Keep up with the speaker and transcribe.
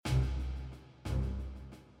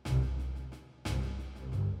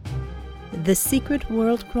The Secret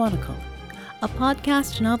World Chronicle, a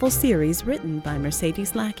podcast novel series written by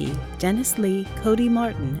Mercedes Lackey, Dennis Lee, Cody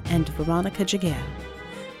Martin, and Veronica Giguere.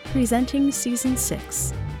 Presenting Season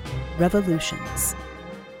 6, Revolutions.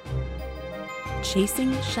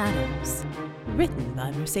 Chasing Shadows, written by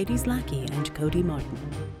Mercedes Lackey and Cody Martin.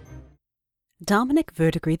 Dominic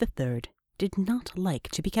Verdigris III did not like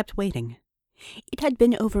to be kept waiting. It had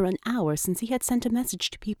been over an hour since he had sent a message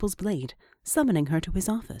to People's Blade, summoning her to his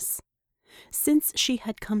office. Since she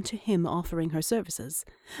had come to him offering her services,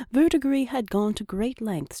 Verdigris had gone to great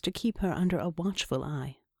lengths to keep her under a watchful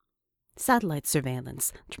eye. Satellite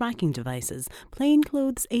surveillance, tracking devices,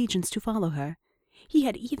 plainclothes agents to follow her. He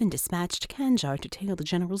had even dispatched Kanjar to tail the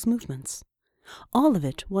general's movements. All of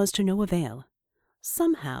it was to no avail.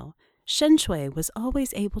 Somehow, Shen Shui was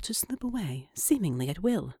always able to slip away, seemingly at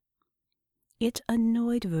will. It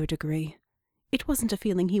annoyed Verdigris. It wasn't a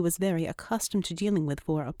feeling he was very accustomed to dealing with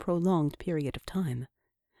for a prolonged period of time.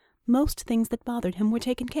 Most things that bothered him were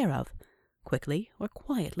taken care of, quickly or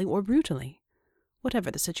quietly or brutally, whatever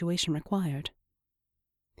the situation required.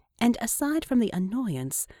 And aside from the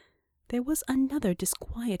annoyance, there was another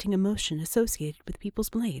disquieting emotion associated with People's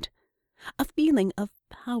Blade, a feeling of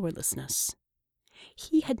powerlessness.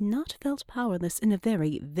 He had not felt powerless in a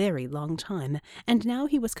very, very long time, and now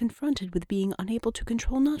he was confronted with being unable to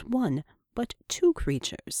control not one, but two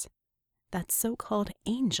creatures, that so-called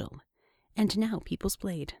angel, and now People's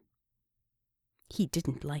Blade. He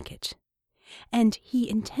didn't like it, and he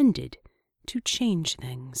intended to change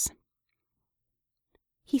things.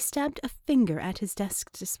 He stabbed a finger at his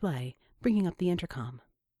desk display, bringing up the intercom.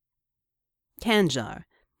 Kanjar,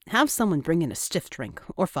 have someone bring in a stiff drink,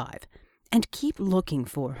 or 5, and keep looking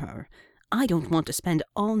for her. I don't want to spend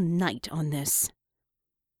all night on this.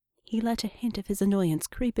 He let a hint of his annoyance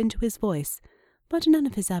creep into his voice, but none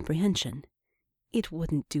of his apprehension. It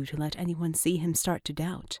wouldn't do to let anyone see him start to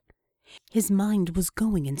doubt. His mind was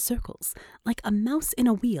going in circles, like a mouse in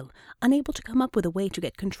a wheel, unable to come up with a way to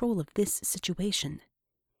get control of this situation.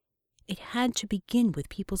 It had to begin with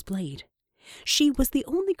People's Blade. She was the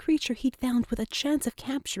only creature he'd found with a chance of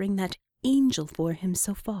capturing that angel for him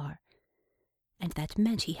so far. And that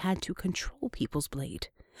meant he had to control People's Blade.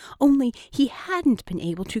 Only he hadn't been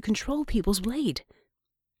able to control People's Blade.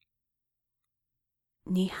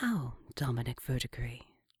 Ni hao, Dominic Verdigris.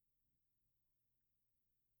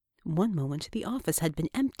 One moment the office had been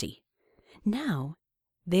empty. Now,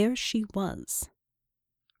 there she was.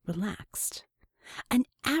 Relaxed. An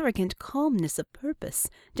arrogant calmness of purpose,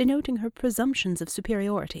 denoting her presumptions of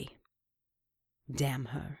superiority. Damn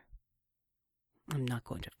her. I'm not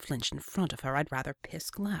going to flinch in front of her. I'd rather piss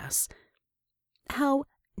glass. How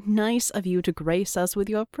nice of you to grace us with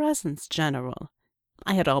your presence, General.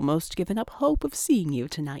 I had almost given up hope of seeing you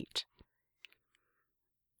tonight.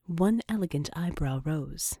 One elegant eyebrow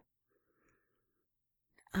rose.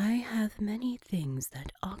 I have many things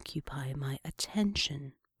that occupy my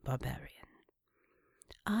attention, barbarian.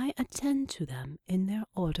 I attend to them in their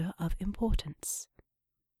order of importance.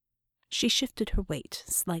 She shifted her weight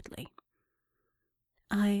slightly.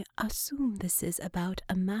 I assume this is about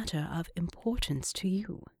a matter of importance to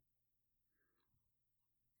you.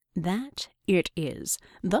 That it is.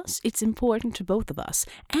 Thus it's important to both of us,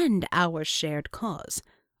 and our shared cause.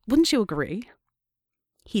 Wouldn't you agree?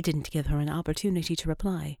 He didn't give her an opportunity to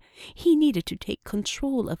reply. He needed to take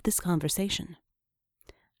control of this conversation.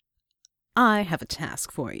 I have a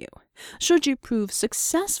task for you. Should you prove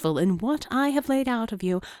successful in what I have laid out of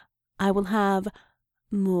you, I will have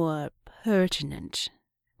more pertinent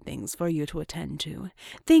things for you to attend to,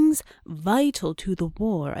 things vital to the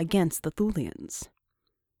war against the Thulians.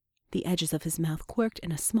 The edges of his mouth quirked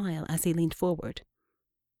in a smile as he leaned forward.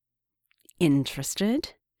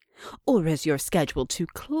 Interested? Or is your schedule too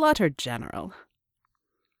cluttered, General?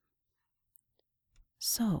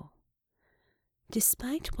 So,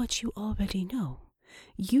 despite what you already know,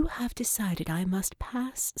 you have decided I must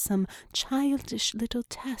pass some childish little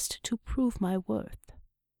test to prove my worth.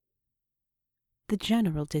 The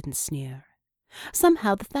General didn't sneer.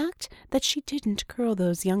 Somehow the fact that she didn't curl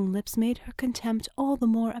those young lips made her contempt all the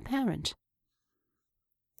more apparent.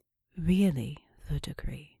 Really,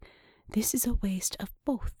 Verdigris, this is a waste of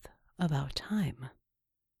both of our time.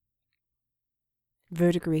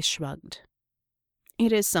 Verdigris shrugged.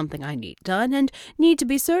 It is something I need done, and need to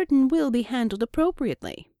be certain will be handled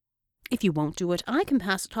appropriately. If you won't do it, I can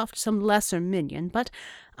pass it off to some lesser minion, but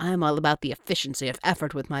I'm all about the efficiency of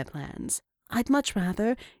effort with my plans. I'd much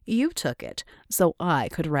rather you took it, so I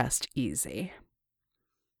could rest easy.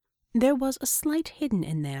 There was a slight hidden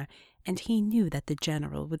in there, and he knew that the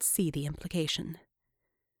General would see the implication.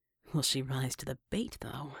 Will she rise to the bait,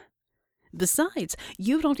 though? Besides,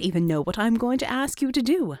 you don't even know what I'm going to ask you to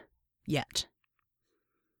do. Yet.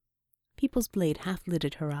 People's Blade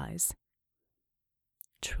half-lidded her eyes.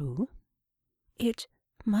 True. It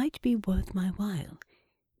might be worth my while,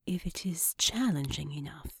 if it is challenging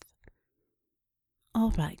enough.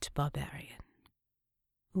 All right, barbarian.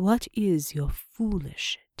 What is your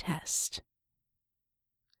foolish test?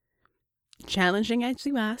 Challenging as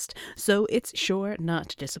you asked, so it's sure not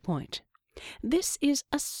to disappoint. This is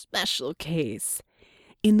a special case.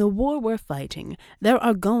 In the war we're fighting, there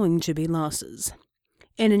are going to be losses.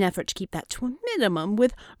 In an effort to keep that to a minimum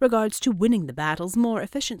with regards to winning the battles more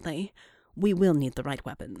efficiently, we will need the right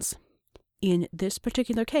weapons. In this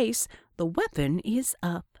particular case, the weapon is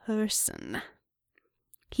a person.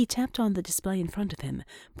 He tapped on the display in front of him,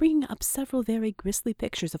 bringing up several very grisly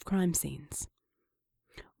pictures of crime scenes.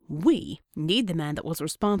 We need the man that was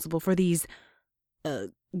responsible for these,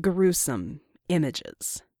 gruesome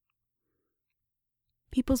images.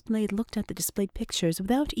 People's Blade looked at the displayed pictures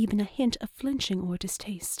without even a hint of flinching or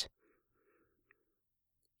distaste.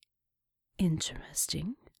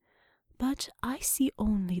 Interesting, but I see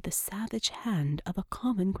only the savage hand of a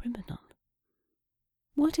common criminal.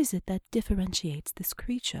 What is it that differentiates this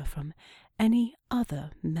creature from any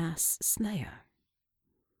other mass slayer?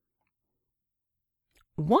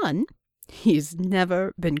 One, he's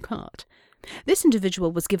never been caught. This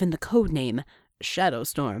individual was given the code name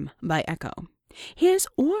Shadowstorm by Echo. His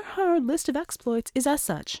or her list of exploits is as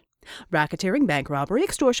such: racketeering, bank robbery,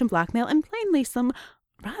 extortion, blackmail, and plainly some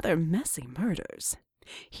rather messy murders.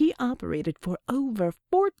 He operated for over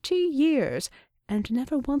 40 years and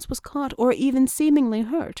never once was caught or even seemingly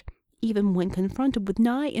hurt, even when confronted with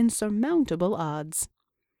nigh insurmountable odds.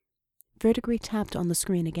 Verdigris tapped on the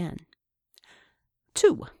screen again.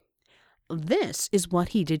 2. This is what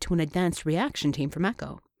he did to an advanced reaction team from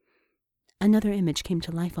Echo. Another image came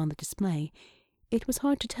to life on the display. It was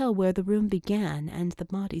hard to tell where the room began and the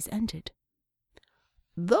bodies ended.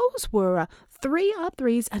 Those were 3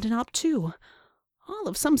 Op-3s and an Op-2, all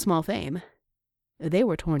of some small fame. They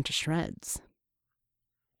were torn to shreds.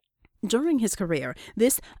 During his career,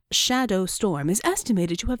 this Shadow Storm is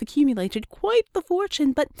estimated to have accumulated quite the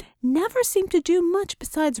fortune, but never seemed to do much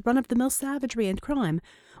besides run-of-the-mill savagery and crime,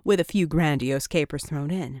 with a few grandiose capers thrown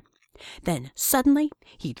in. Then, suddenly,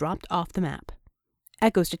 he dropped off the map.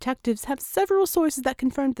 Echo's detectives have several sources that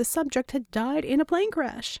confirmed the subject had died in a plane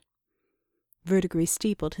crash. Verdigris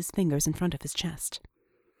steepled his fingers in front of his chest.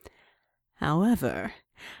 However,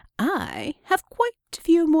 I have quite a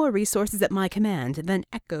few more resources at my command than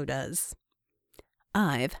Echo does.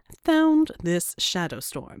 I've found this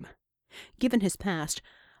Shadowstorm. Given his past,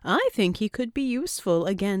 I think he could be useful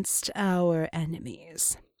against our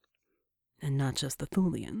enemies. And not just the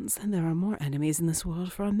Thulians. There are more enemies in this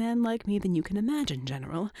world for a man like me than you can imagine,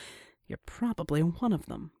 General. You're probably one of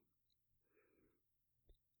them.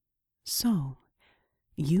 So,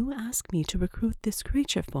 you ask me to recruit this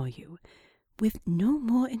creature for you, with no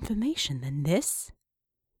more information than this?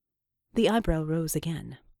 The eyebrow rose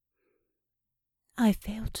again. I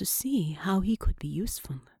fail to see how he could be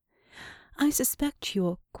useful. I suspect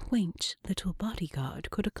your quaint little bodyguard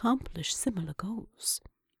could accomplish similar goals.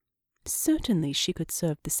 Certainly she could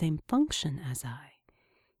serve the same function as I,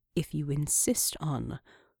 if you insist on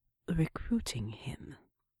recruiting him.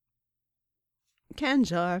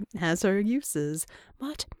 Kanjar has her uses,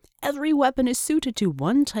 but every weapon is suited to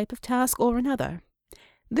one type of task or another.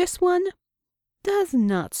 This one does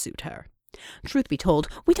not suit her. Truth be told,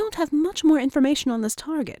 we don't have much more information on this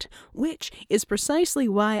target, which is precisely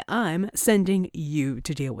why I'm sending you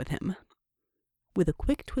to deal with him. With a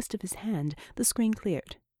quick twist of his hand, the screen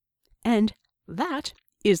cleared. And that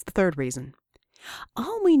is the third reason.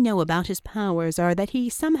 All we know about his powers are that he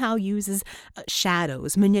somehow uses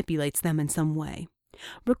shadows, manipulates them in some way.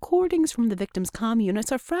 Recordings from the victim's comm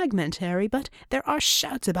units are fragmentary, but there are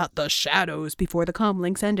shouts about the shadows before the comm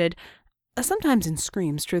links ended, sometimes in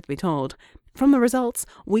screams, truth be told. From the results,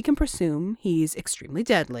 we can presume he's extremely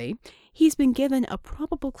deadly. He's been given a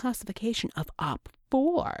probable classification of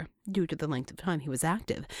Op-4 due to the length of time he was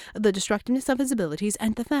active, the destructiveness of his abilities,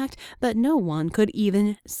 and the fact that no one could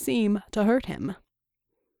even seem to hurt him.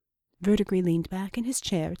 Verdigris leaned back in his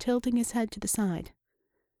chair, tilting his head to the side.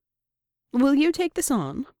 Will you take this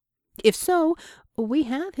on? If so, we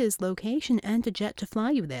have his location and a jet to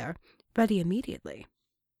fly you there, ready immediately.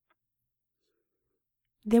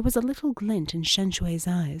 There was a little glint in Shen Shui's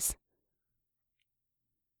eyes.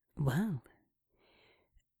 Well,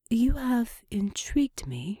 you have intrigued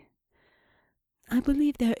me. I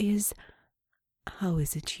believe there is, how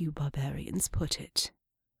is it you barbarians put it,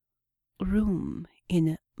 room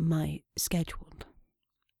in my schedule.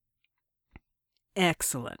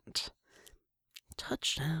 Excellent.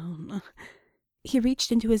 Touchdown. He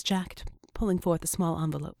reached into his jacket, pulling forth a small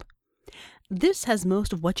envelope. This has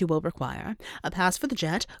most of what you will require. A pass for the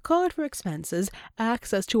jet, card for expenses,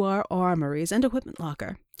 access to our armories, and equipment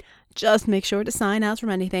locker. Just make sure to sign out from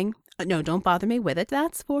anything. No, don't bother me with it.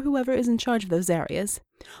 That's for whoever is in charge of those areas.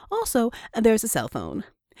 Also, there's a cell phone.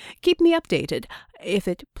 Keep me updated, if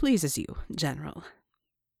it pleases you, General.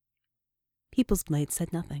 People's Blade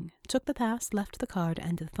said nothing, took the pass, left the card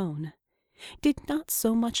and the phone. Did not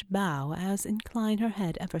so much bow as incline her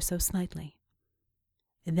head ever so slightly.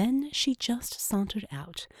 Then she just sauntered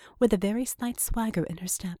out, with a very slight swagger in her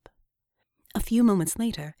step. A few moments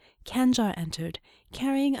later, Kanjar entered,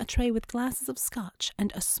 carrying a tray with glasses of scotch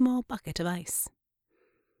and a small bucket of ice.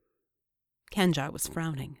 Kanjar was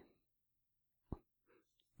frowning.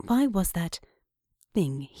 "Why was that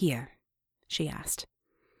thing here?" she asked.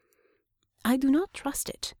 "I do not trust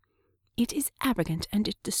it. It is arrogant and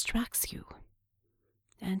it distracts you.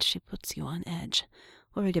 And she puts you on edge,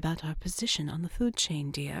 worried about our position on the food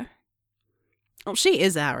chain, dear." "Oh, she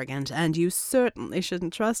is arrogant, and you certainly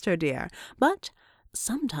shouldn't trust her, dear. But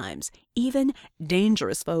sometimes even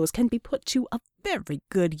dangerous foes can be put to a very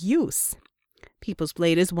good use. People's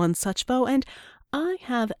Blade is one such foe, and I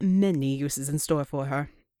have many uses in store for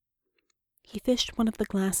her." He fished one of the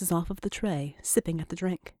glasses off of the tray, sipping at the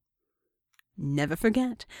drink. "Never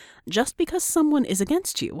forget, just because someone is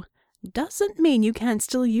against you doesn't mean you can't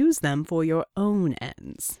still use them for your own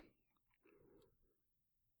ends."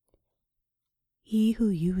 "He who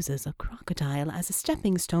uses a crocodile as a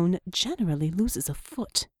stepping stone generally loses a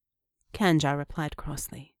foot," Kanjar replied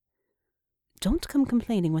crossly. "Don't come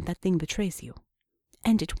complaining when that thing betrays you.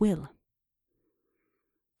 And it will."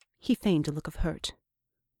 He feigned a look of hurt.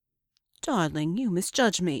 "Darling, you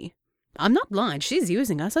misjudge me. I'm not blind. She's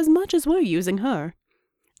using us as much as we're using her.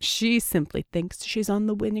 She simply thinks she's on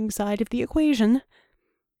the winning side of the equation.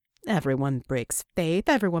 Everyone breaks faith,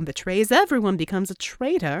 everyone betrays, everyone becomes a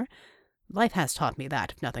traitor. Life has taught me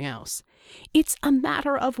that, if nothing else. It's a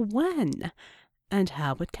matter of when, and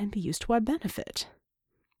how it can be used to our benefit."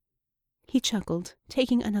 He chuckled,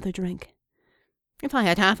 taking another drink. "If I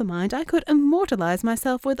had half a mind, I could immortalize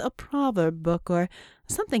myself with a proverb book or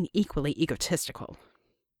something equally egotistical."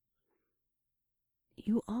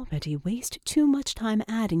 "You already waste too much time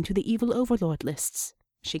adding to the evil overlord lists,"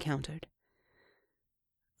 she countered.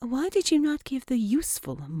 "Why did you not give the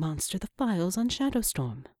useful monster the files on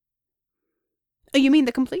Shadowstorm?" "You mean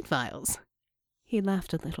the complete files?" He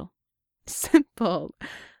laughed a little. "Simple.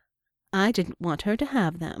 I didn't want her to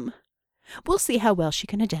have them. We'll see how well she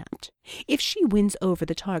can adapt. If she wins over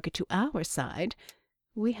the target to our side,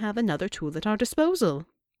 we have another tool at our disposal.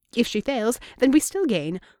 If she fails, then we still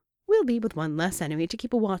gain. We'll be with one less enemy to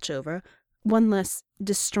keep a watch over, one less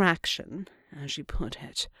distraction, as you put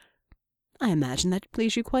it. I imagine that'd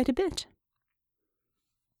please you quite a bit."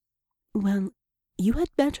 "Well, you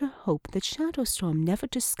had better hope that Shadowstorm never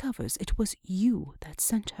discovers it was you that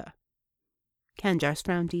sent her." Kanjar's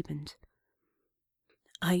frown deepened.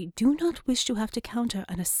 "I do not wish to have to counter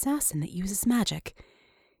an assassin that uses magic.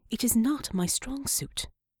 It is not my strong suit."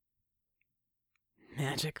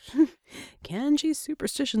 "Magic. Kanji's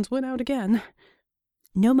superstitions went out again."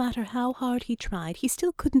 No matter how hard he tried, he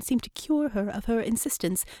still couldn't seem to cure her of her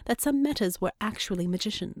insistence that some metas were actually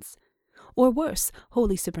magicians. Or worse,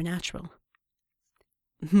 wholly supernatural.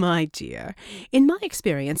 "My dear, in my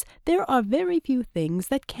experience, there are very few things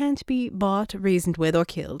that can't be bought, reasoned with, or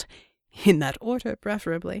killed. In that order,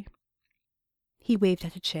 preferably." He waved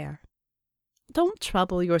at a chair. "Don't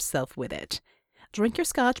trouble yourself with it. Drink your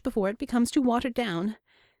scotch before it becomes too watered down.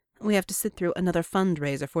 We have to sit through another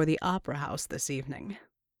fundraiser for the Opera House this evening."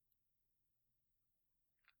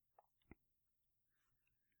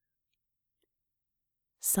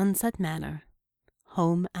 Sunset Manor.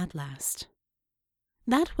 Home at last.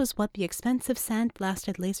 That was what the expensive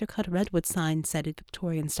sand-blasted laser-cut redwood sign said in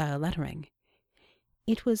Victorian-style lettering.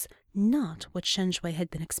 It was not what Shenshui had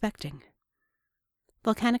been expecting.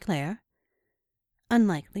 Volcanic lair?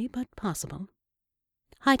 Unlikely, but possible.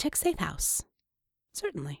 High-tech safe house?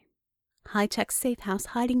 Certainly. High-tech safe house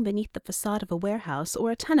hiding beneath the facade of a warehouse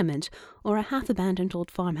or a tenement or a half-abandoned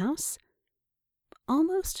old farmhouse?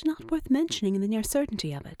 Almost not worth mentioning in the near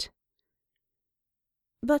certainty of it.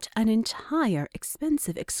 But an entire,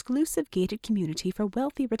 expensive, exclusive gated community for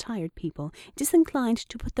wealthy retired people disinclined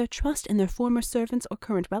to put their trust in their former servants or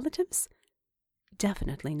current relatives?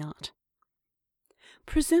 Definitely not.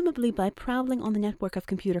 Presumably by prowling on the network of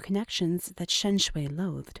computer connections that Shenshui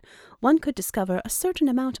loathed, one could discover a certain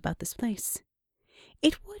amount about this place.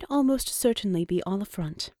 It would almost certainly be all a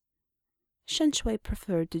front. Shen Shui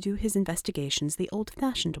preferred to do his investigations the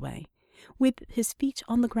old-fashioned way, with his feet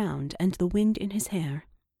on the ground and the wind in his hair.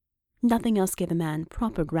 Nothing else gave a man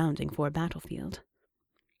proper grounding for a battlefield.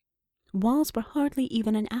 Walls were hardly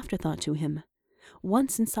even an afterthought to him.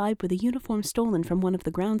 Once inside with a uniform stolen from one of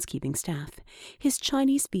the groundskeeping staff, his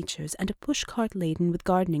Chinese features and a push-cart laden with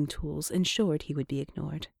gardening tools ensured he would be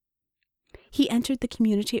ignored. He entered the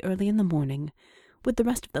community early in the morning. With the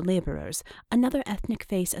rest of the laborers, another ethnic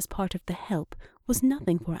face as part of the help was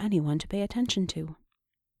nothing for anyone to pay attention to.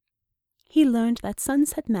 He learned that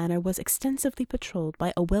Sunset Manor was extensively patrolled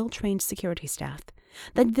by a well-trained security staff,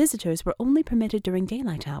 that visitors were only permitted during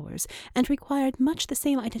daylight hours, and required much the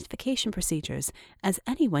same identification procedures as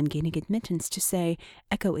anyone gaining admittance to, say,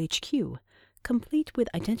 Echo HQ, complete with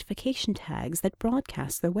identification tags that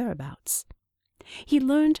broadcast their whereabouts. He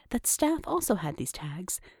learned that staff also had these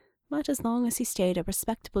tags, but as long as he stayed a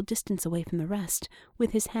respectable distance away from the rest,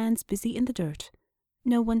 with his hands busy in the dirt,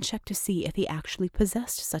 no one checked to see if he actually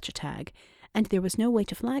possessed such a tag, and there was no way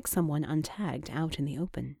to flag someone untagged out in the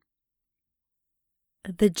open.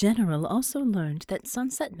 The general also learned that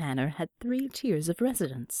Sunset Manor had 3 tiers of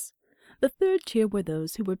residents. The third tier were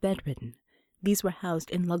those who were bedridden. These were housed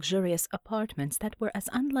in luxurious apartments that were as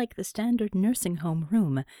unlike the standard nursing home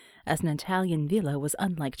room as an Italian villa was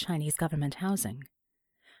unlike Chinese government housing.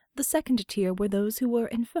 The second tier were those who were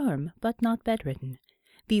infirm but not bedridden.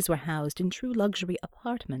 These were housed in true luxury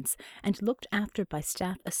apartments and looked after by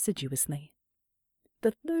staff assiduously.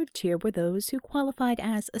 The third tier were those who qualified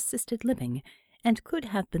as assisted living, and could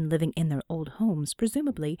have been living in their old homes,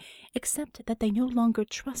 presumably, except that they no longer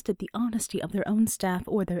trusted the honesty of their own staff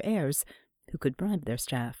or their heirs, who could bribe their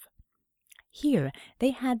staff. Here they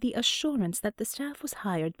had the assurance that the staff was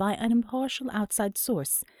hired by an impartial outside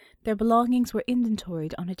source, their belongings were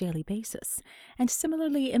inventoried on a daily basis, and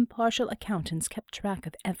similarly impartial accountants kept track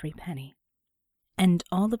of every penny. And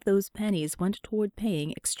all of those pennies went toward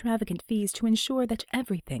paying extravagant fees to ensure that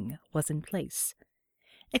everything was in place.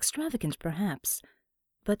 Extravagant, perhaps,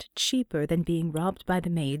 but cheaper than being robbed by the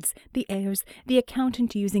maids, the heirs, the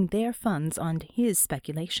accountant using their funds on his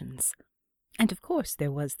speculations. And of course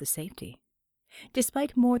there was the safety.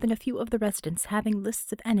 Despite more than a few of the residents having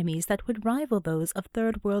lists of enemies that would rival those of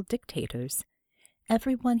third-world dictators,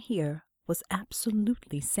 everyone here was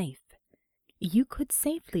absolutely safe. You could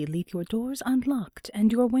safely leave your doors unlocked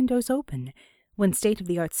and your windows open, when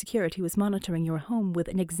state-of-the-art security was monitoring your home with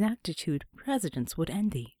an exactitude presidents would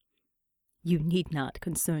envy. You need not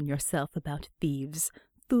concern yourself about thieves,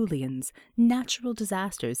 Thulians, natural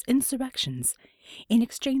disasters, insurrections, in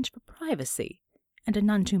exchange for privacy and a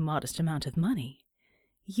none too modest amount of money.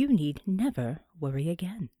 You need never worry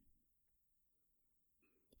again.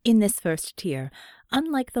 In this first tier,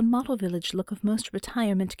 unlike the model village look of most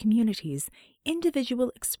retirement communities,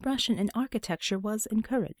 individual expression in architecture was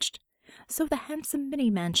encouraged. So the handsome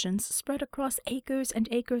mini-mansions spread across acres and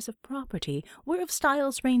acres of property were of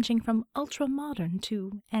styles ranging from ultra-modern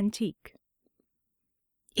to antique.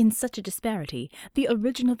 In such a disparity, the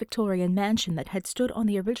original Victorian mansion that had stood on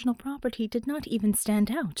the original property did not even stand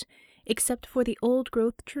out, except for the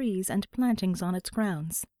old-growth trees and plantings on its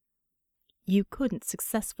grounds. You couldn't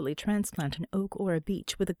successfully transplant an oak or a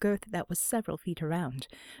beech with a girth that was several feet around,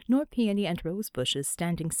 nor peony and rose bushes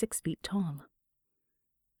standing 6 feet tall.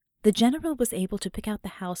 The general was able to pick out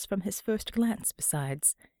the house from his first glance,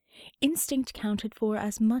 besides. Instinct counted for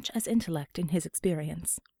as much as intellect in his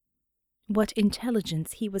experience. What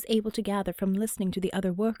intelligence he was able to gather from listening to the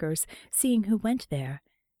other workers, seeing who went there.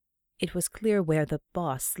 It was clear where the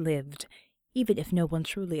boss lived, even if no one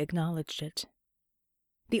truly acknowledged it.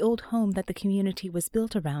 The old home that the community was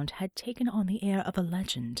built around had taken on the air of a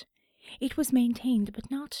legend. It was maintained, but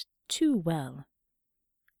not too well.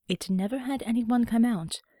 It never had anyone come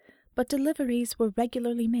out, but deliveries were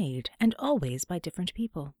regularly made, and always by different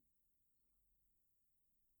people.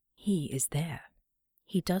 He is there.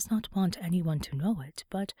 He does not want anyone to know it,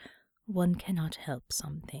 but one cannot help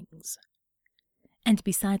some things. And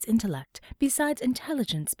besides intellect, besides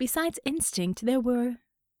intelligence, besides instinct, there were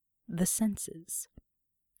the senses.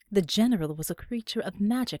 The general was a creature of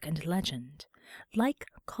magic and legend. Like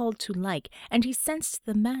called to like, and he sensed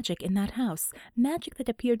the magic in that house, magic that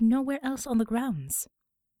appeared nowhere else on the grounds.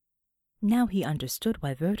 Now he understood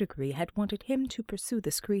why Verdigris had wanted him to pursue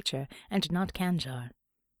this creature, and not Kanjar.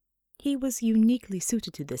 He was uniquely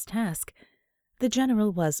suited to this task. The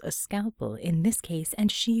general was a scalpel in this case,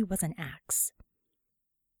 and she was an axe.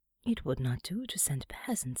 It would not do to send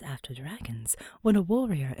peasants after dragons when a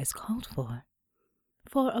warrior is called for.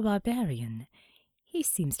 For a barbarian, he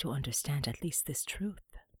seems to understand at least this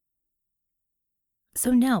truth.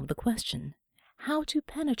 So now the question, how to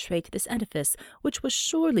penetrate this edifice, which was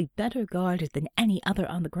surely better guarded than any other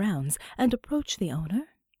on the grounds, and approach the owner?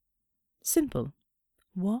 Simple.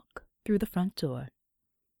 Walk through the front door.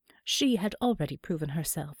 She had already proven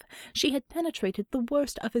herself. She had penetrated the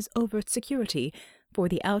worst of his overt security, for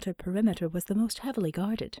the outer perimeter was the most heavily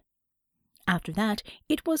guarded. After that,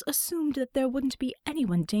 it was assumed that there wouldn't be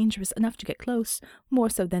anyone dangerous enough to get close, more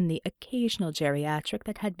so than the occasional geriatric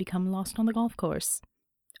that had become lost on the golf course.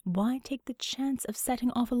 Why take the chance of setting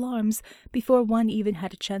off alarms before one even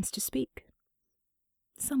had a chance to speak?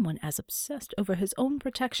 Someone as obsessed over his own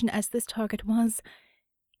protection as this target was,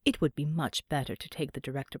 it would be much better to take the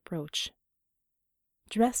direct approach.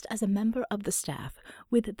 Dressed as a member of the staff,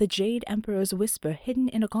 with the Jade Emperor's whisper hidden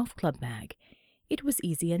in a golf club bag, it was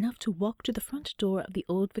easy enough to walk to the front door of the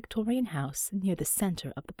old Victorian house near the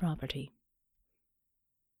center of the property.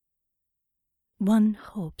 One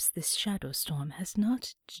hopes this shadow storm has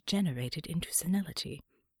not degenerated into senility,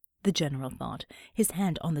 the general thought, his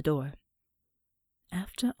hand on the door.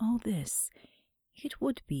 After all this, it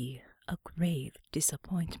would be a grave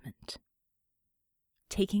disappointment.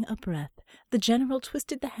 Taking a breath, the general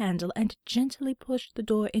twisted the handle and gently pushed the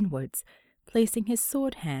door inwards, placing his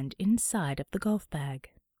sword hand inside of the golf bag.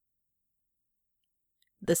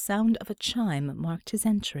 The sound of a chime marked his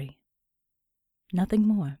entry. Nothing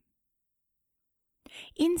more.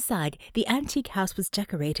 Inside, the antique house was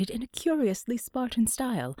decorated in a curiously Spartan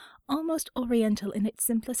style, almost oriental in its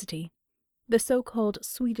simplicity. The so-called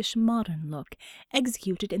Swedish modern look,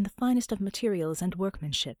 executed in the finest of materials and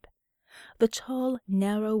workmanship. The tall,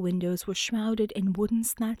 narrow windows were shrouded in wooden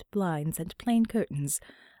slat blinds and plain curtains,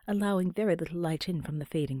 allowing very little light in from the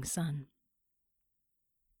fading sun.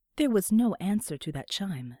 There was no answer to that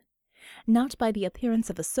chime, not by the appearance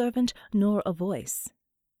of a servant nor a voice.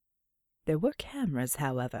 There were cameras,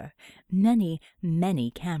 however, many,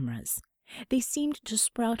 many cameras. They seemed to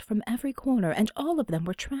sprout from every corner, and all of them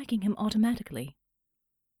were tracking him automatically.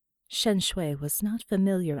 Shen Shui was not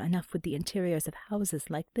familiar enough with the interiors of houses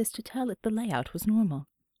like this to tell if the layout was normal.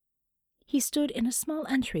 He stood in a small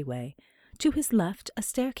entryway. To his left, a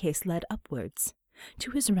staircase led upwards.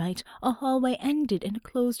 To his right, a hallway ended in a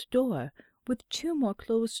closed door, with 2 more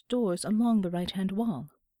closed doors along the right-hand wall.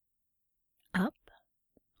 Up,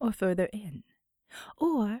 or further in,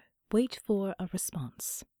 or wait for a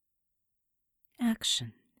response.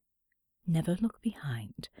 Action. Never look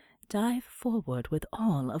behind. Dive forward with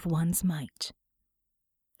all of one's might.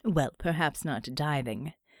 Well, perhaps not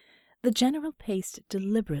diving. The general paced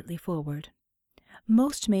deliberately forward.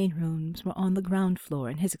 Most main rooms were on the ground floor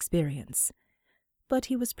in his experience, but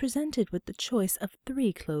he was presented with the choice of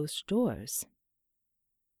 3 closed doors.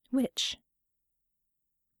 Which?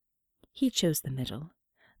 He chose the middle,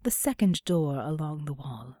 the second door along the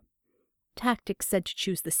wall. Tactics said to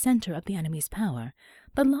choose the center of the enemy's power,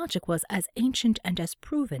 but logic was as ancient and as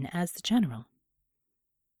proven as the general.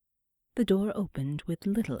 The door opened with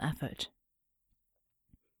little effort.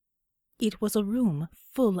 It was a room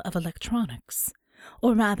full of electronics,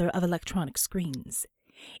 or rather of electronic screens.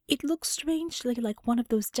 It looked strangely like one of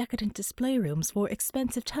those decadent display rooms for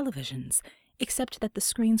expensive televisions, except that the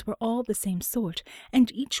screens were all the same sort,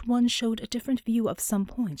 and each one showed a different view of some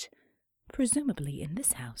point, presumably in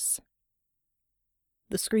this house.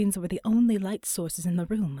 The screens were the only light sources in the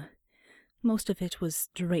room. Most of it was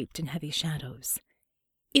draped in heavy shadows.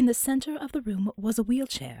 In the center of the room was a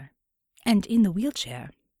wheelchair, and in the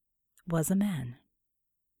wheelchair was a man.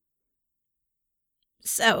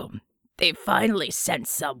 So, they finally sent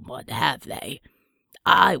someone, have they?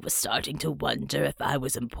 I was starting to wonder if I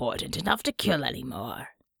was important enough to kill any more.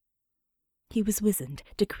 He was wizened,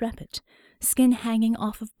 decrepit, skin hanging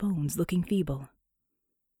off of bones, looking feeble.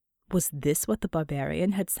 Was this what the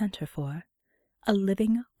barbarian had sent her for? A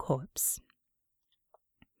living corpse?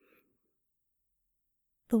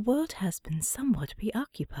 The world has been somewhat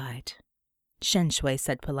preoccupied, Shen Shui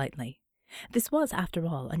said politely. This was, after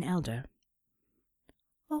all, an elder.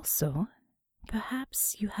 Also,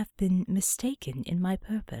 perhaps you have been mistaken in my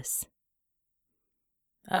purpose.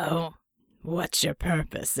 Oh, what's your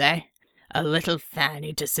purpose, eh? A little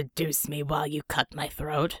fanny to seduce me while you cut my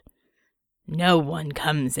throat? No one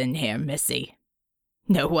comes in here, missy.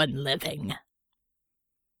 No one living.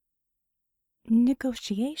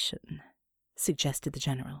 Negotiation, suggested the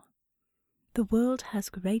general. The world has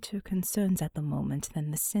greater concerns at the moment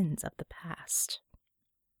than the sins of the past.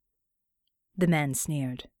 The man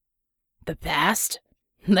sneered. The past?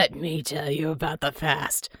 Let me tell you about the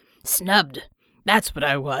past. Snubbed. That's what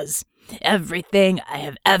I was. Everything I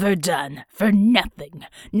have ever done for nothing.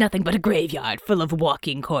 Nothing but a graveyard full of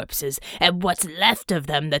walking corpses, and what's left of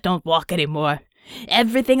them that don't walk anymore.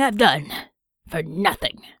 Everything I've done For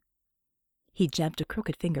nothing." He jabbed a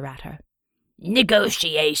crooked finger at her.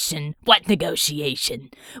 "Negotiation? What negotiation?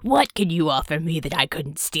 What can you offer me that I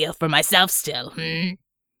couldn't steal for myself still,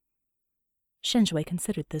 Shenjue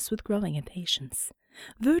considered this with growing impatience.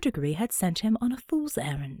 Verdigris had sent him on a fool's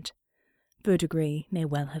errand. Verdigris may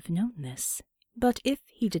well have known this, but if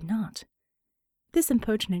he did not, this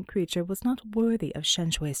impertinent creature was not worthy of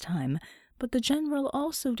Shenjue's time, but the general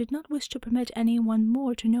also did not wish to permit anyone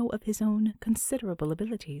more to know of his own considerable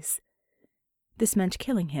abilities. This meant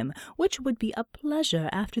killing him, which would be a pleasure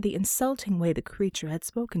after the insulting way the creature had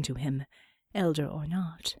spoken to him, elder or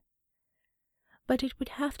not. But it would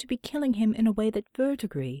have to be killing him in a way that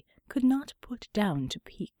Verdigris could not put down to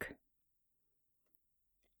pique.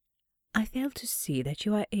 "I fail to see that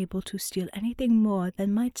you are able to steal anything more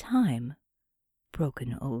than my time,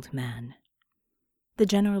 broken old man." The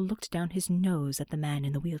general looked down his nose at the man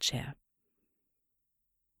in the wheelchair.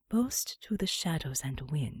 "Boast to the shadows and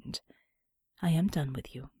wind. I am done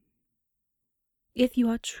with you. If you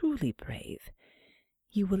are truly brave,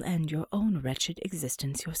 you will end your own wretched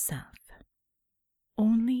existence yourself.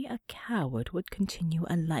 Only a coward would continue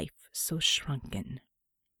a life so shrunken."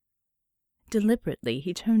 Deliberately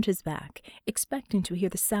he turned his back, expecting to hear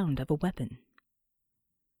the sound of a weapon.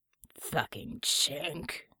 "Fucking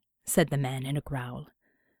chink," said the man in a growl.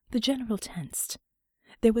 The general tensed.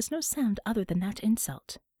 There was no sound other than that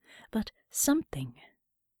insult, but something.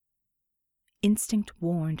 Instinct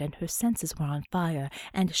warned, and her senses were on fire,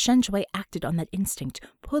 and Shenjue acted on that instinct,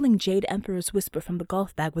 pulling Jade Emperor's whisper from the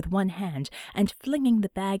golf bag with one hand and flinging the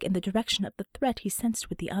bag in the direction of the threat he sensed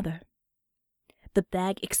with the other. The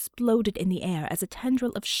bag exploded in the air as a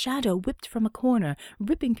tendril of shadow whipped from a corner,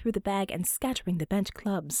 ripping through the bag and scattering the bent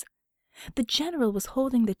clubs. The general was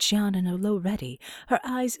holding the Jian in a low ready, her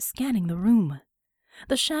eyes scanning the room.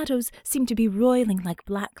 The shadows seemed to be roiling like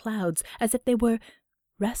black clouds, as if they were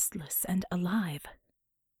restless and alive.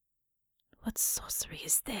 "What sorcery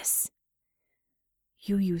is this?"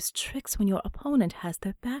 "You use tricks when your opponent has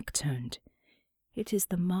their back turned. It is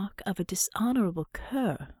the mark of a dishonorable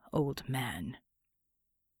cur, old man."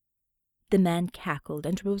 The man cackled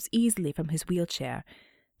and rose easily from his wheelchair,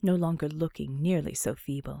 no longer looking nearly so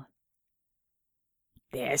feeble.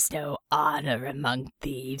 "There's no honor among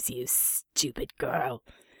thieves, you stupid girl.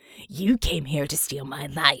 You came here to steal my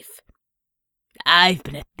life. I've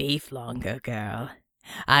been a thief longer, girl.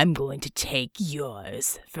 I'm going to take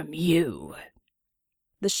yours from you."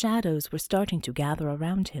 The shadows were starting to gather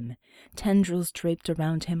around him, tendrils draped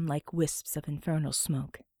around him like wisps of infernal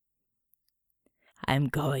smoke. "I'm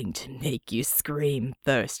going to make you scream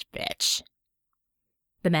first, bitch."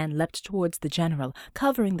 The man leapt towards the general,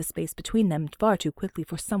 covering the space between them far too quickly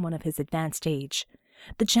for someone of his advanced age.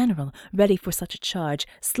 The general, ready for such a charge,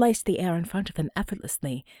 sliced the air in front of him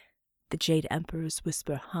effortlessly. The Jade Emperor's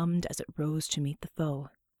whisper hummed as it rose to meet the foe.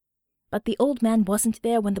 But the old man wasn't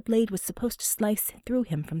there when the blade was supposed to slice through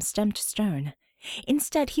him from stem to stern.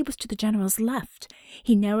 Instead, he was to the general's left.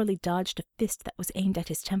 He narrowly dodged a fist that was aimed at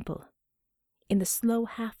his temple. In the slow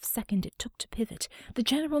half-second it took to pivot, the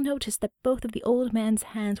general noticed that both of the old man's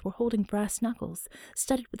hands were holding brass knuckles,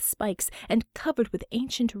 studded with spikes and covered with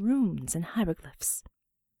ancient runes and hieroglyphs.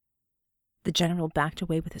 The general backed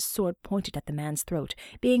away with his sword pointed at the man's throat,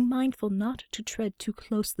 being mindful not to tread too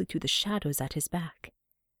closely to the shadows at his back.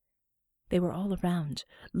 They were all around,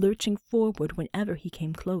 lurching forward whenever he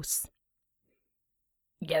came close.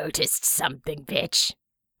 "Noticed something, bitch?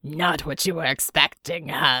 Not what you were expecting,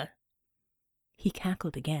 huh?" He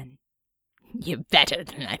cackled again. "You're better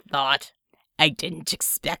than I thought. I didn't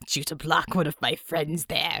expect you to block one of my friends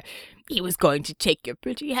there. He was going to take your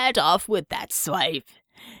pretty head off with that swipe.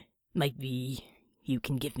 Maybe you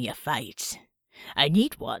can give me a fight. I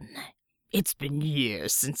need one. It's been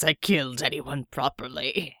years since I killed anyone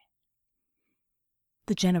properly."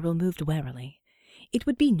 The general moved warily. It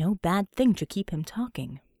would be no bad thing to keep him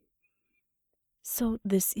talking. "So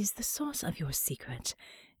this is the source of your secret.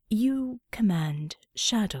 You command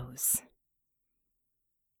shadows."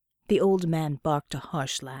 The old man barked a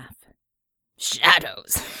harsh laugh.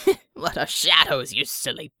 "Shadows? What are shadows, you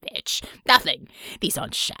silly bitch? Nothing. These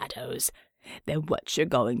aren't shadows. They're what you're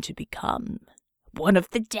going to become. One of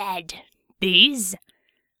the dead. These?"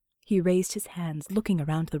 He raised his hands, looking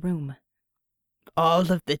around the room.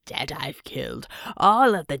 "All of the dead I've killed.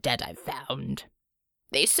 All of the dead I've found.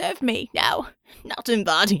 They serve me now. Not in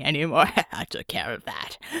body anymore. I took care of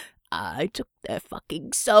that. I took their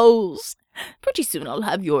fucking souls. Pretty soon I'll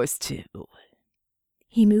have yours too."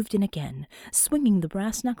 He moved in again, swinging the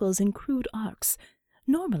brass knuckles in crude arcs.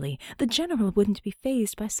 Normally, the general wouldn't be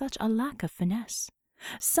fazed by such a lack of finesse.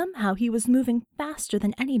 Somehow he was moving faster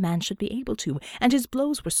than any man should be able to, and his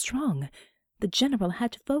blows were strong. The general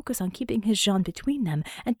had to focus on keeping his Jean between them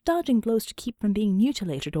and dodging blows to keep from being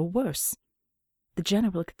mutilated or worse. The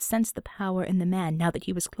general could sense the power in the man now that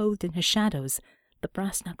he was clothed in his shadows. The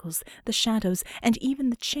brass knuckles, the shadows, and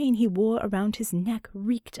even the chain he wore around his neck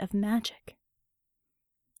reeked of magic.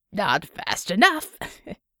 Not fast enough.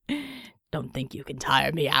 Don't think you can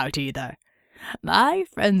tire me out either. My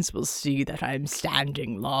friends will see that I'm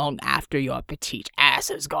standing long after your petite ass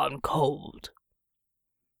has gone cold.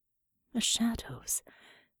 The shadows,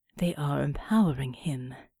 they are empowering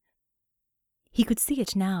him. He could see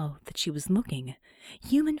it now that she was looking,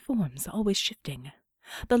 human forms always shifting.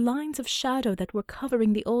 The lines of shadow that were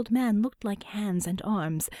covering the old man looked like hands and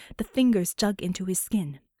arms, the fingers dug into his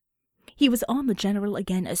skin. He was on the general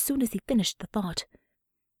again as soon as he finished the thought.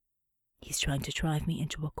 He's trying to drive me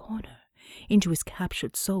into a corner, into his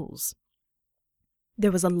captured souls.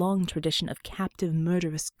 There was a long tradition of captive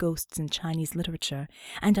murderous ghosts in Chinese literature,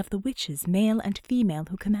 and of the witches, male and female,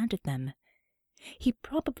 who commanded them. He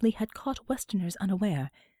probably had caught Westerners unaware,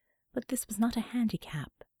 but this was not a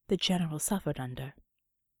handicap the general suffered under.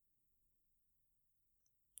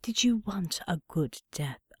 Did you want a good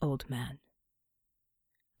death, old man?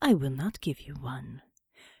 I will not give you one.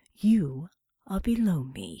 You are below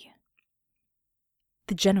me.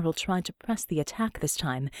 The general tried to press the attack this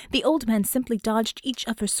time. The old man simply dodged each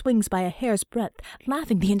of her swings by a hair's breadth,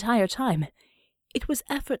 laughing the entire time. It was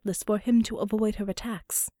effortless for him to avoid her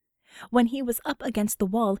attacks. When he was up against the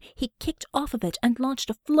wall, he kicked off of it and launched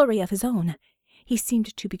a flurry of his own. He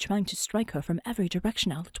seemed to be trying to strike her from every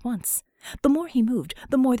direction all at once. The more he moved,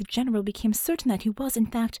 the more the general became certain that he was, in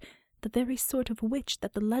fact, the very sort of witch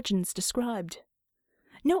that the legends described.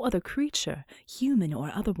 No other creature, human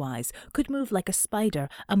or otherwise, could move like a spider,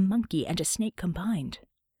 a monkey, and a snake combined.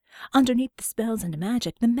 Underneath the spells and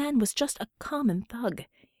magic, the man was just a common thug.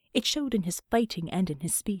 It showed in his fighting and in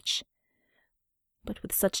his speech. But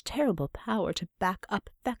with such terrible power to back up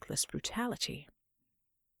feckless brutality.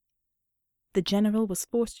 The general was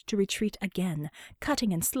forced to retreat again,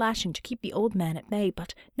 cutting and slashing to keep the old man at bay,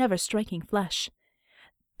 but never striking flesh.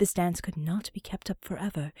 This dance could not be kept up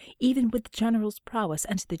forever. Even with the general's prowess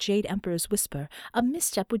and the Jade Emperor's whisper, a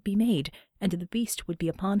misstep would be made, and the beast would be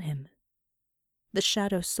upon him. The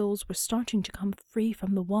shadow souls were starting to come free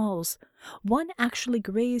from the walls. One actually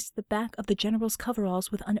grazed the back of the general's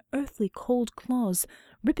coveralls with unearthly cold claws,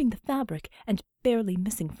 ripping the fabric and barely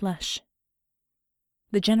missing flesh.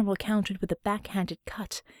 The general countered with a backhanded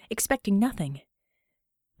cut, expecting nothing.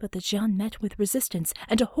 But the Jean met with resistance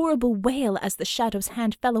and a horrible wail as the shadow's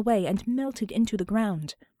hand fell away and melted into the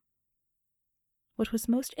ground. What was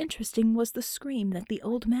most interesting was the scream that the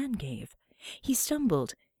old man gave. He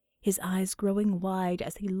stumbled, his eyes growing wide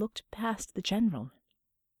as he looked past the general.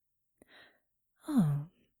 Oh,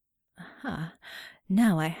 aha,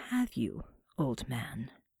 now I have you, old man.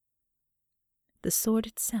 The sword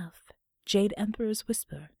itself, Jade Emperor's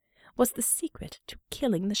whisper, was the secret to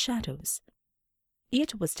killing the shadows.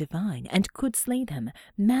 It was divine and could slay them,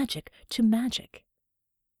 magic to magic.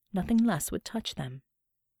 Nothing less would touch them.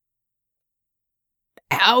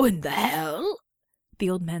 How in the hell? The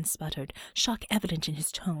old man sputtered, shock evident in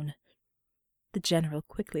his tone. The general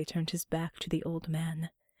quickly turned his back to the old man.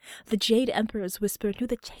 The Jade Emperor's whisper knew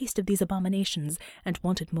the taste of these abominations and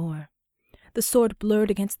wanted more. The sword blurred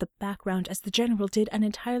against the background as the general did an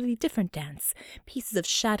entirely different dance. Pieces of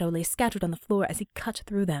shadow lay scattered on the floor as he cut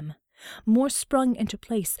through them. More sprung into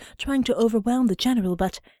place, trying to overwhelm the general,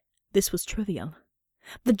 but this was trivial.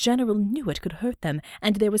 The general knew it could hurt them,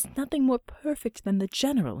 and there was nothing more perfect than the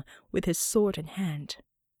general with his sword in hand.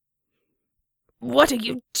 What are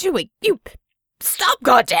you doing? You... Stop,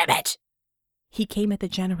 goddammit! He came at the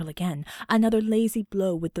general again, another lazy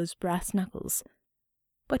blow with those brass knuckles.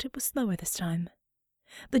 But it was slower this time.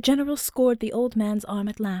 The general scored the old man's arm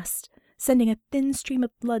at last, sending a thin stream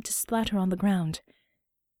of blood to splatter on the ground.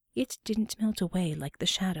 It didn't melt away like the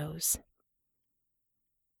shadows.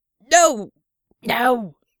 No!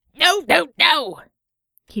 No! No, no, no!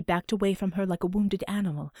 He backed away from her like a wounded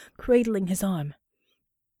animal, cradling his arm.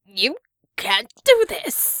 You can't do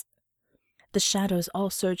this! The shadows all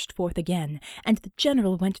surged forth again, and the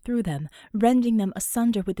general went through them, rending them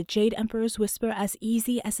asunder with the Jade Emperor's whisper as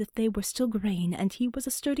easy as if they were still grain, and he was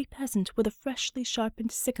a sturdy peasant with a freshly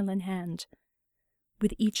sharpened sickle in hand.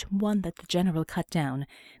 With each one that the general cut down,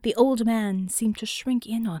 the old man seemed to shrink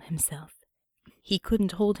in on himself. He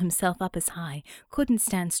couldn't hold himself up as high, couldn't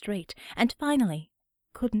stand straight, and finally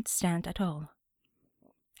couldn't stand at all.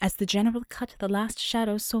 As the general cut the last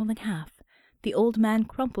shadow's soul in half, the old man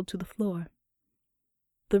crumpled to the floor.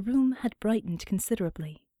 The room had brightened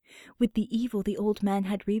considerably. With the evil the old man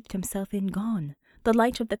had wreathed himself in gone, the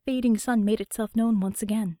light of the fading sun made itself known once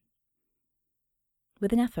again.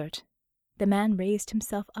 With an effort, the man raised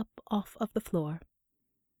himself up off of the floor.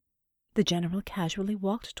 The general casually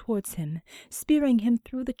walked towards him, spearing him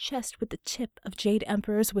through the chest with the tip of Jade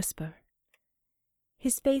Emperor's whisper.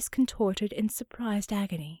 His face contorted in surprised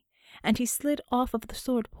agony, and he slid off of the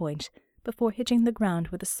sword point before hitting the ground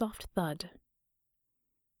with a soft thud.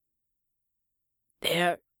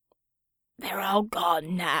 They're all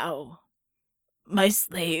gone now. My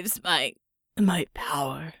slaves, my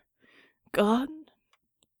power. Gone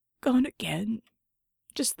again.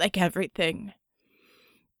 Just like everything.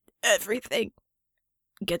 Everything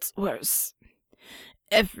gets worse.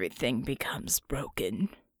 Everything becomes broken.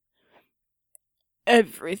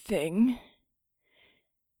 Everything.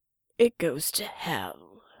 It goes to hell.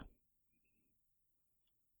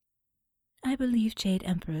 I believe Jade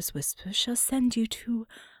Emperor's whisper shall send you to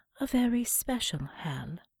a very special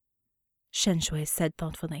hell, Shenshui said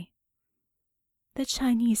thoughtfully. The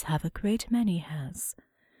Chinese have a great many hells.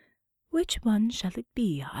 Which one shall it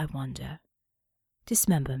be, I wonder?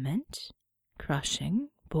 Dismemberment, crushing,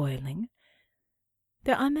 boiling.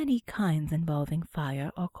 There are many kinds involving fire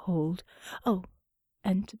or cold,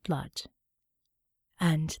 and blood,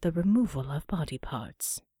 and the removal of body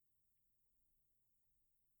parts.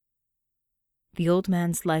 The old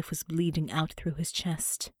man's life was bleeding out through his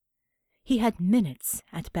chest. He had minutes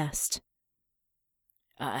at best.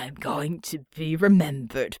 I'm going to be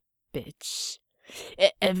remembered, bitch.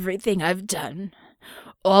 Everything I've done,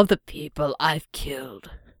 all the people I've killed,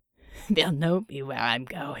 they'll know me where I'm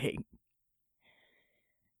going.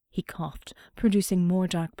 He coughed, producing more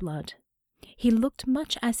dark blood. He looked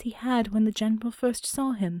much as he had when the general first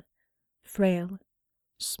saw him, frail,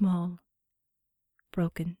 small,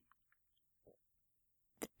 broken.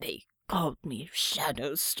 They called me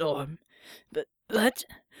Shadow Storm, but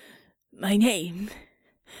my name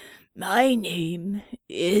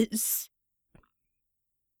is...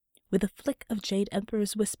 With a flick of Jade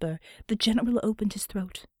Emperor's whisper, the general opened his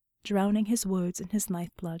throat, drowning his words in his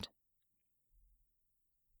lifeblood.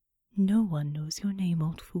 No one knows your name,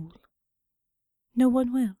 old fool. No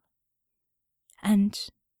one will. And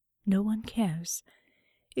no one cares,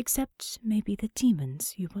 except maybe the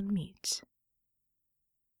demons you will meet.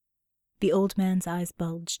 The old man's eyes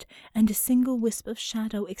bulged, and a single wisp of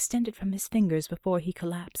shadow extended from his fingers before he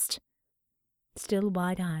collapsed. Still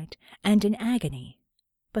wide-eyed and in agony,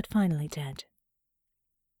 but finally dead.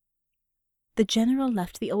 The general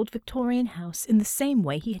left the old Victorian house in the same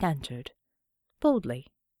way he had entered, boldly,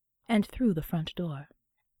 and through the front door.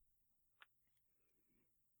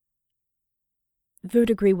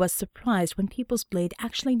 Verdigris was surprised when People's Blade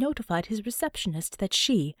actually notified his receptionist that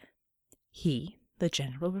he, the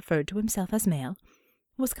general referred to himself as male,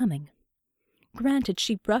 was coming. Granted,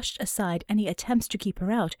 she brushed aside any attempts to keep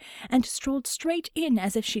her out, and strolled straight in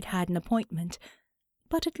as if she'd had an appointment,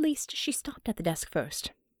 but at least she stopped at the desk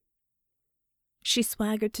first. She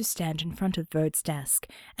swaggered to stand in front of Verd's desk,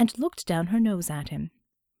 and looked down her nose at him.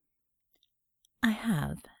 I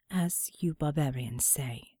have, as you barbarians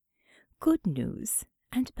say, good news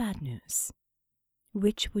and bad news.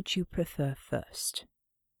 Which would you prefer first?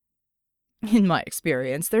 In my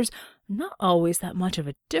experience, there's not always that much of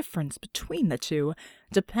a difference between the two,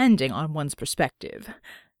 depending on one's perspective.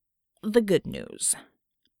 The good news.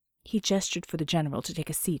 He gestured for the general to take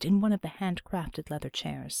a seat in one of the handcrafted leather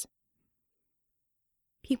chairs.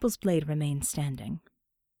 People's Blade remained standing.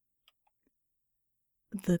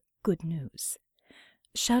 The good news.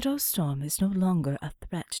 Shadow Storm is no longer a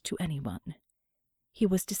threat to anyone. He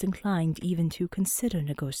was disinclined even to consider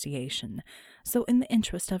negotiation, so in the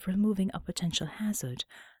interest of removing a potential hazard,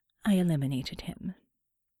 I eliminated him.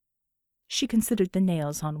 She considered the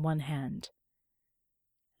nails on one hand.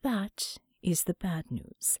 That is the bad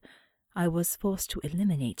news. I was forced to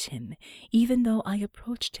eliminate him, even though I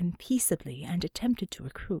approached him peaceably and attempted to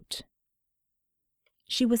recruit.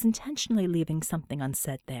 She was intentionally leaving something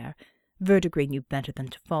unsaid there. Verdigris knew better than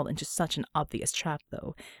to fall into such an obvious trap,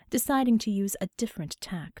 though, deciding to use a different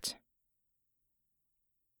tact.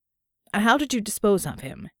 How did you dispose of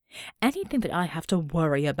him? Anything that I have to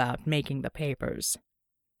worry about making the papers?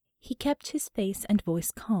 He kept his face and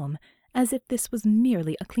voice calm, as if this was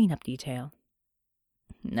merely a cleanup detail.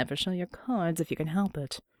 Never show your cards if you can help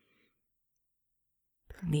it.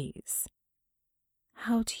 Please.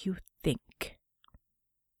 How do you think?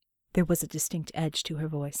 There was a distinct edge to her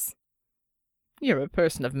voice. You're a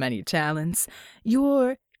person of many talents.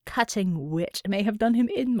 Your cutting wit may have done him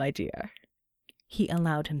in, my dear. He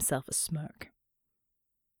allowed himself a smirk.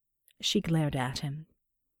 She glared at him.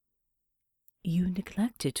 You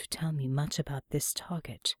neglected to tell me much about this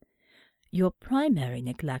target. Your primary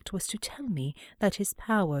neglect was to tell me that his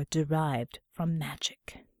power derived from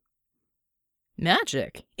magic.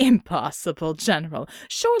 Magic? Impossible, General.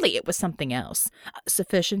 Surely it was something else.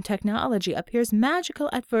 Sufficient technology appears magical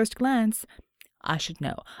at first glance. I should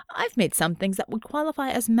know. I've made some things that would qualify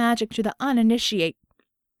as magic to the uninitiated.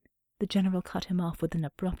 The General cut him off with an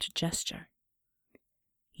abrupt gesture.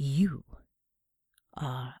 You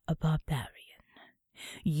are a barbarian.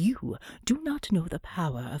 You do not know the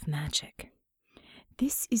power of magic.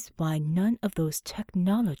 This is why none of those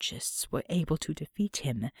technologists were able to defeat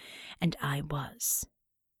him, and I was.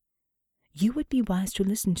 You would be wise to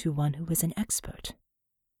listen to one who is an expert.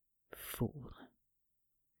 Fool.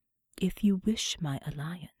 If you wish my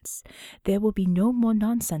alliance, there will be no more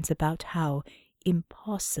nonsense about how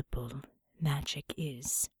impossible magic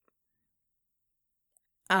is.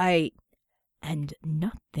 And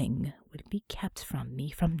nothing will be kept from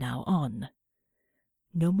me from now on.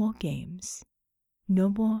 No more games. No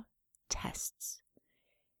more tests.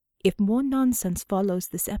 If more nonsense follows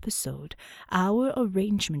this episode, our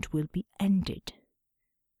arrangement will be ended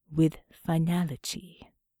with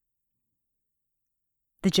finality.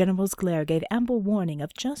 The General's glare gave ample warning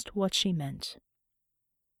of just what she meant.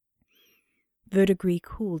 Verdigris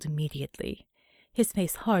cooled immediately, his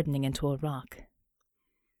face hardening into a rock.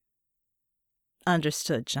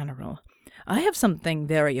 Understood, General. I have something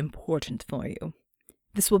very important for you.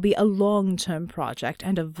 This will be a long-term project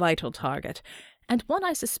and a vital target, and one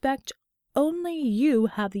I suspect only you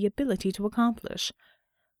have the ability to accomplish.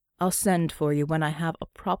 I'll send for you when I have a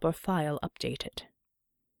proper file updated.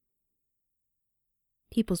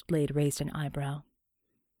 People's Blade raised an eyebrow.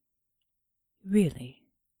 Really?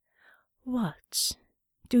 What?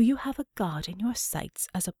 Do you have a god in your sights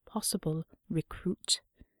as a possible recruit?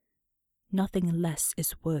 Nothing less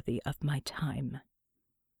is worthy of my time.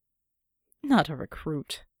 Not a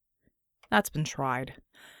recruit. That's been tried.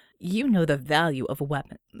 You know the value of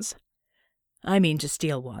weapons. I mean to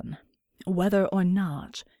steal one, whether or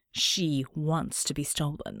not she wants to be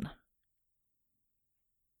stolen.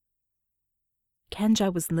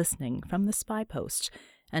 Kanjar was listening from the spy post,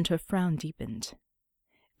 and her frown deepened.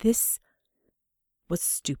 This was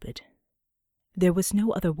stupid. There was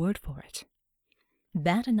no other word for it.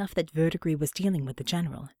 Bad enough that Verdigris was dealing with the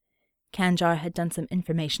General. Kanjar had done some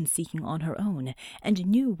information seeking on her own, and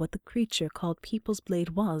knew what the creature called People's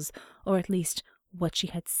Blade was, or at least what she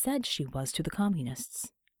had said she was to the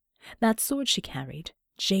Communists. That sword she carried,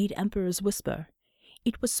 Jade Emperor's Whisper,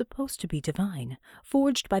 it was supposed to be divine,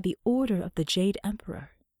 forged by the order of the Jade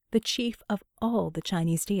Emperor, the chief of all the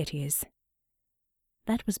Chinese deities.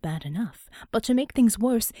 That was bad enough, but to make things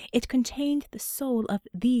worse, it contained the soul of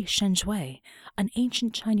the Shen Zhui, an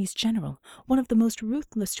ancient Chinese general, one of the most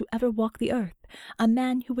ruthless to ever walk the earth, a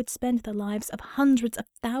man who would spend the lives of hundreds of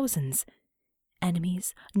thousands,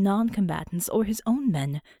 enemies, non-combatants, or his own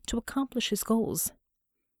men, to accomplish his goals.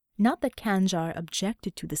 Not that Kanjar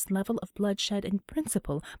objected to this level of bloodshed in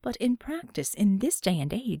principle, but in practice, in this day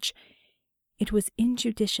and age, it was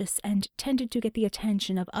injudicious and tended to get the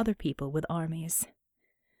attention of other people with armies.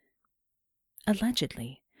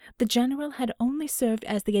 Allegedly, the general had only served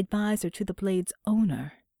as the advisor to the Blade's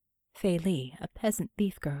owner, Fei Li, a peasant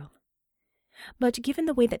thief girl. But given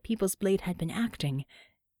the way that People's Blade had been acting,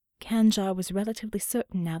 Kanjar was relatively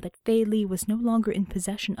certain now that Fei Li was no longer in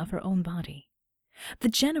possession of her own body. The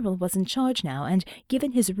general was in charge now, and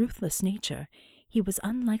given his ruthless nature, he was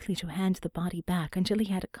unlikely to hand the body back until he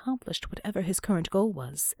had accomplished whatever his current goal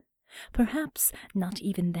was. Perhaps not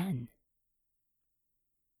even then.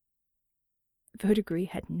 Verdigris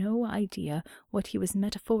had no idea what he was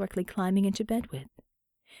metaphorically climbing into bed with.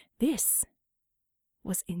 This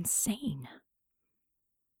was insane.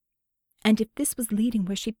 And if this was leading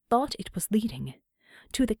where she thought it was leading,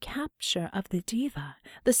 to the capture of the diva,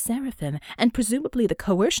 the seraphim, and presumably the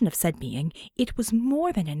coercion of said being, it was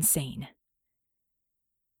more than insane.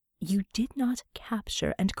 You did not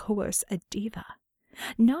capture and coerce a diva,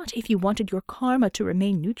 not if you wanted your karma to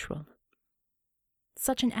remain neutral.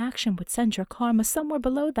 Such an action would send your karma somewhere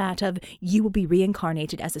below that of you will be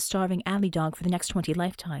reincarnated as a starving alley dog for the next 20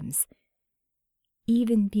 lifetimes.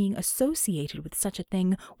 Even being associated with such a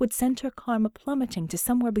thing would send her karma plummeting to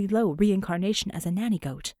somewhere below reincarnation as a nanny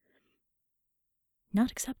goat. Not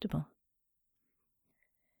acceptable.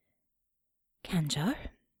 Kanjar,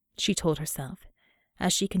 she told herself,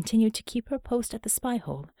 as she continued to keep her post at the spy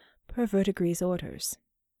hole, per Verdigris' orders.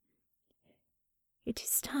 It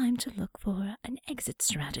is time to look for an exit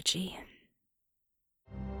strategy.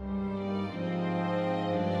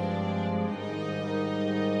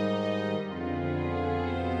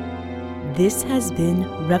 This has been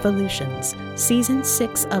Revolutions, Season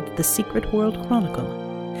 6 of The Secret World Chronicle.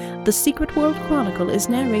 The Secret World Chronicle is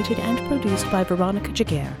narrated and produced by Veronica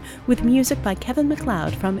Giguere, with music by Kevin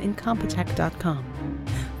MacLeod from Incompetech.com.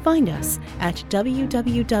 Find us at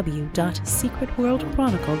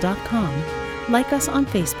www.secretworldchronicle.com, like us on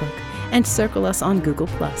Facebook, and circle us on Google+.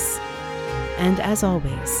 And as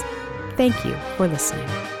always, thank you for listening.